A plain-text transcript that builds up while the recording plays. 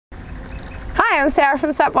Hi, I'm Sarah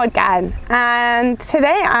from Supboard Guide, and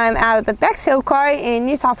today I'm out at the Bexhill Quarry in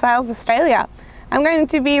New South Wales, Australia. I'm going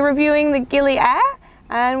to be reviewing the Gili Air,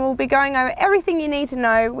 and we'll be going over everything you need to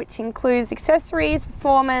know, which includes accessories,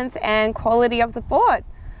 performance and quality of the board.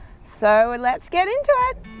 So let's get into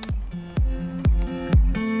it.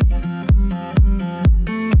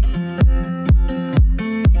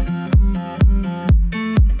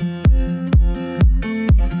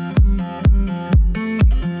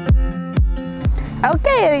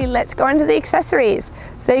 Okay, let's go into the accessories.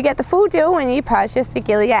 So you get the full deal when you purchase the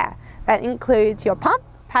Gili Air. That includes your pump,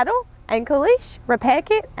 paddle, ankle leash, repair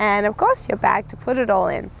kit, and of course your bag to put it all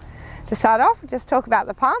in. To start off, we'll just talk about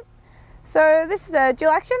the pump. So this is a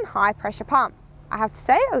dual action high pressure pump. I have to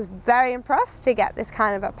say I was very impressed to get this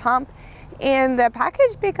kind of a pump in the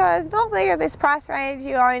package, because normally at this price range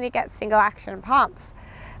you only get single action pumps.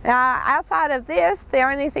 Now outside of this, the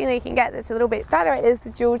only thing that you can get that's a little bit better is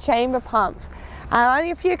the dual chamber pumps.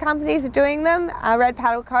 Only a few companies are doing them. Red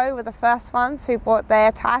Paddle Co. were the first ones who brought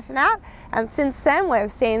their Titan out, and since then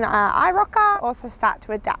we've seen iRocker also start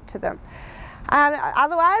to adapt to them.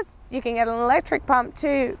 Otherwise, you can get an electric pump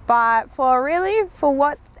too, but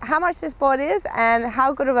how much this board is and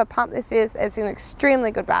how good of a pump this is, it's an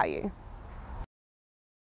extremely good value.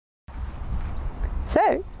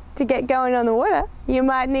 So, to get going on the water, you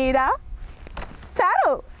might need a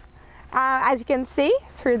paddle. As you can see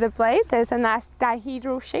through the blade, there's a nice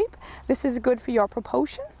dihedral shape. This is good for your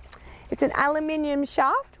propulsion. It's an aluminium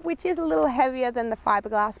shaft, which is a little heavier than the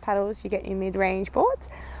fiberglass paddles you get in mid-range boards,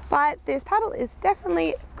 but this paddle is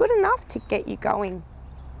definitely good enough to get you going.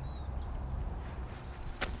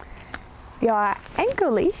 Your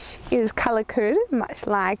ankle leash is color-coded, much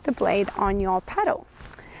like the blade on your paddle.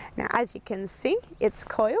 Now, as you can see, it's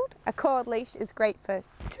coiled. A coiled leash is great for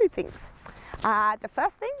two things. The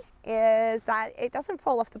first thing is that it doesn't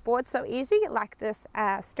fall off the board so easy like this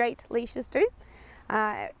straight leashes do.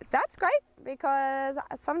 That's great, because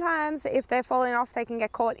sometimes if they're falling off they can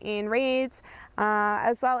get caught in reeds,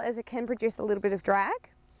 as well as it can produce a little bit of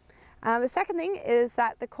drag. The second thing is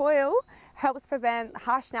that the coil helps prevent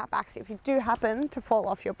harsh snapbacks if you do happen to fall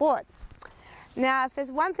off your board. Now, if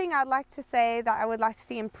there's one thing I'd like to say that I would like to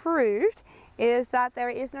see improved, is that there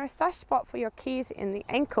is no stash spot for your keys in the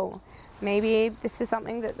ankle. Maybe this is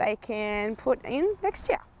something that they can put in next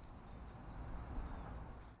year.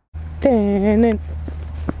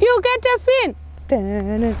 You'll get a fin!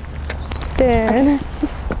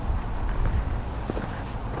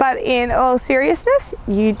 But in all seriousness,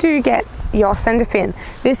 you do get your center fin.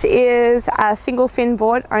 This is a single fin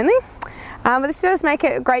board only, but this does make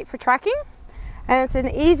it great for tracking. And it's an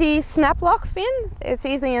easy snap lock fin. It's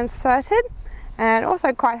easily inserted and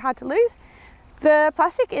also quite hard to lose. The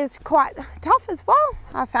plastic is quite tough as well.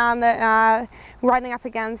 I found that riding up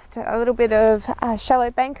against a little bit of shallow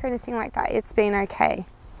bank or anything like that, it's been okay.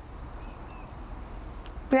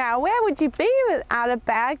 Now, where would you be without a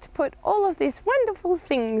bag to put all of these wonderful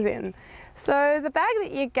things in? So the bag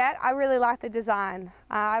that you get, I really like the design.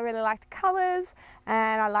 I really like the colors,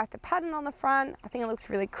 and I like the pattern on the front. I think it looks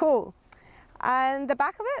really cool. And the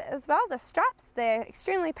back of it as well, the straps, they're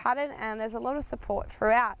extremely padded and there's a lot of support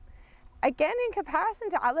throughout. Again, in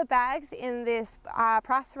comparison to other bags in this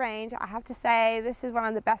price range, I have to say this is one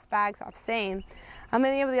of the best bags I've seen.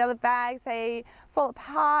 Many of the other bags, they fall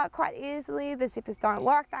apart quite easily, the zippers don't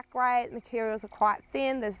work that great, the materials are quite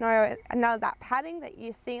thin, there's none of that padding that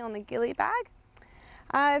you see on the Gili bag.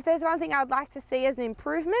 If there's one thing I'd like to see as an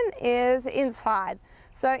improvement is inside.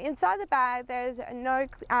 So inside the bag there's no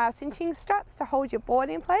cinching straps to hold your board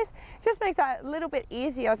in place. It just makes it a little bit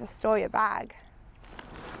easier to store your bag.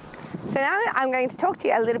 So now I'm going to talk to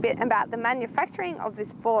you a little bit about the manufacturing of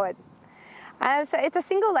this board. So it's a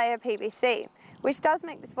single layer PVC, which does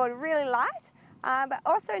make this board really light, but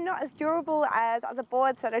also not as durable as other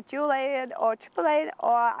boards that are dual layered or triple layered,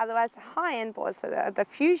 or otherwise the high-end boards that are the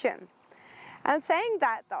Fusion. And saying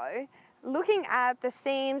that though, looking at the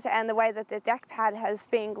seams and the way that the deck pad has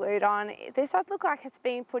been glued on, this does look like it's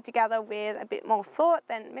been put together with a bit more thought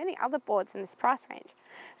than many other boards in this price range.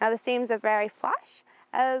 Now the seams are very flush,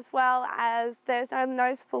 as well as there's no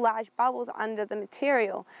noticeable large bubbles under the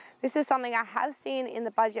material. This is something I have seen in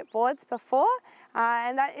the budget boards before,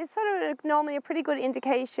 and that is sort of normally a pretty good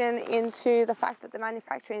indication into the fact that the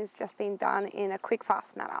manufacturing has just been done in a quick,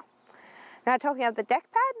 fast manner. Now talking of the deck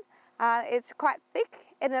pad, it's quite thick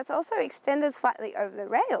and it's also extended slightly over the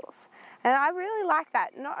rails. And I really like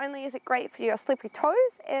that. Not only is it great for your slippery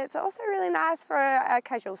toes, it's also really nice for a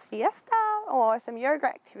casual siesta or some yoga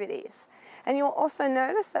activities. And you'll also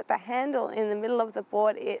notice that the handle in the middle of the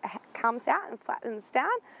board, it comes out and flattens down,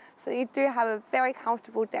 so you do have a very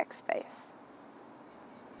comfortable deck space.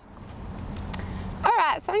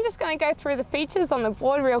 Alright, so I'm just going to go through the features on the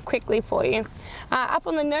board real quickly for you. Up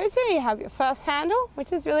on the nose here you have your first handle,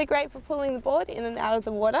 which is really great for pulling the board in and out of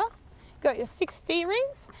the water. You've got your 6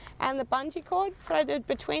 D-rings and the bungee cord threaded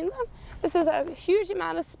between them. This is a huge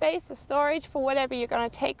amount of space of storage for whatever you're going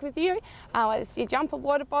to take with you, whether it's your jumper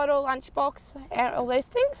water bottle, lunchbox, all those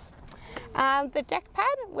things. The deck pad,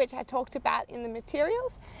 which I talked about in the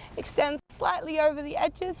materials, extends slightly over the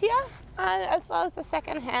edges here, as well as the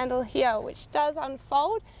second handle here, which does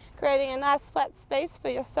unfold, creating a nice flat space for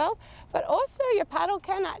yourself, but also your paddle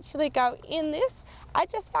can actually go in this. I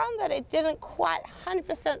just found that it didn't quite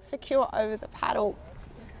 100% secure over the paddle.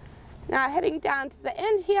 Now heading down to the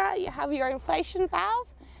end here, you have your inflation valve.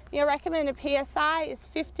 Your recommended PSI is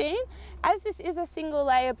 15. As this is a single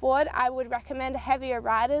layer board, I would recommend heavier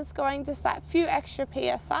riders going just that few extra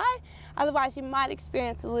PSI, otherwise you might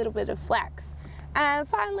experience a little bit of flex. And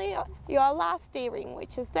finally, your last D-ring,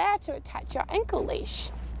 which is there to attach your ankle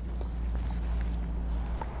leash.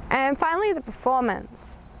 And finally, the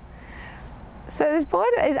performance. So this board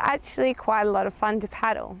is actually quite a lot of fun to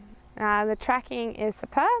paddle. The tracking is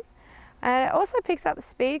superb, and it also picks up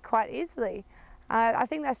speed quite easily. I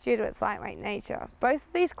think that's due to its lightweight nature. Both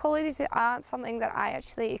of these qualities aren't something that I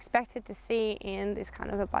actually expected to see in this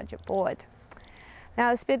kind of a budget board.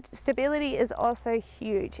 Now the stability is also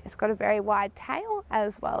huge. It's got a very wide tail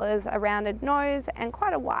as well as a rounded nose and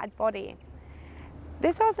quite a wide body.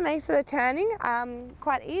 This also makes the turning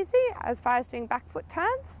quite easy as far as doing back foot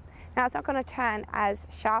turns. Now it's not going to turn as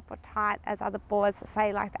sharp or tight as other boards,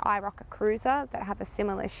 say like the iRocker Cruiser that have a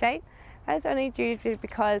similar shape. That is only due to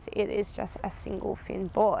because it is just a single fin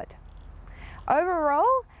board. Overall,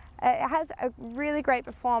 it has a really great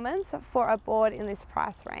performance for a board in this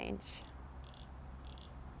price range.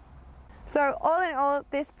 So all in all,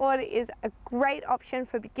 this board is a great option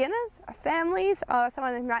for beginners, families, or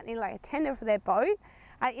someone who might need like a tender for their boat.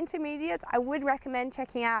 Intermediates, I would recommend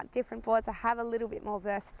checking out different boards that have a little bit more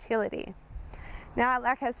versatility. Now,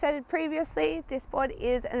 like I've said previously, this board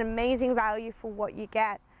is an amazing value for what you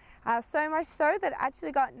get. So much so that it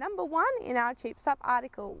actually got #1 in our Cheap Sup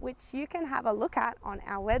article, which you can have a look at on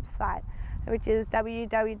our website, which is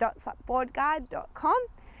www.supboardguide.com.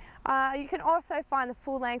 You can also find the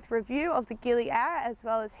full-length review of the Gili Air, as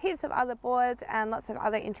well as heaps of other boards and lots of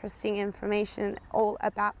other interesting information all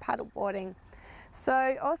about paddleboarding.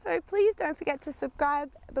 So also please don't forget to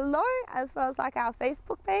subscribe below, as well as like our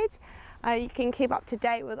Facebook page. You can keep up to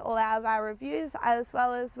date with all of our reviews, as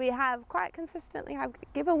well as we have quite consistently have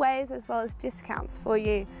giveaways as well as discounts for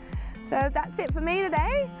you. So that's it for me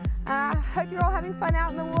today. Hope you're all having fun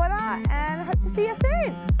out in the water, and hope to see you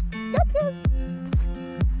soon. Gotchas!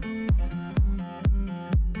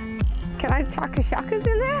 Can I chuck a shuckers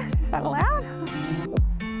in there? Is that allowed?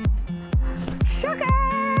 Shuckers!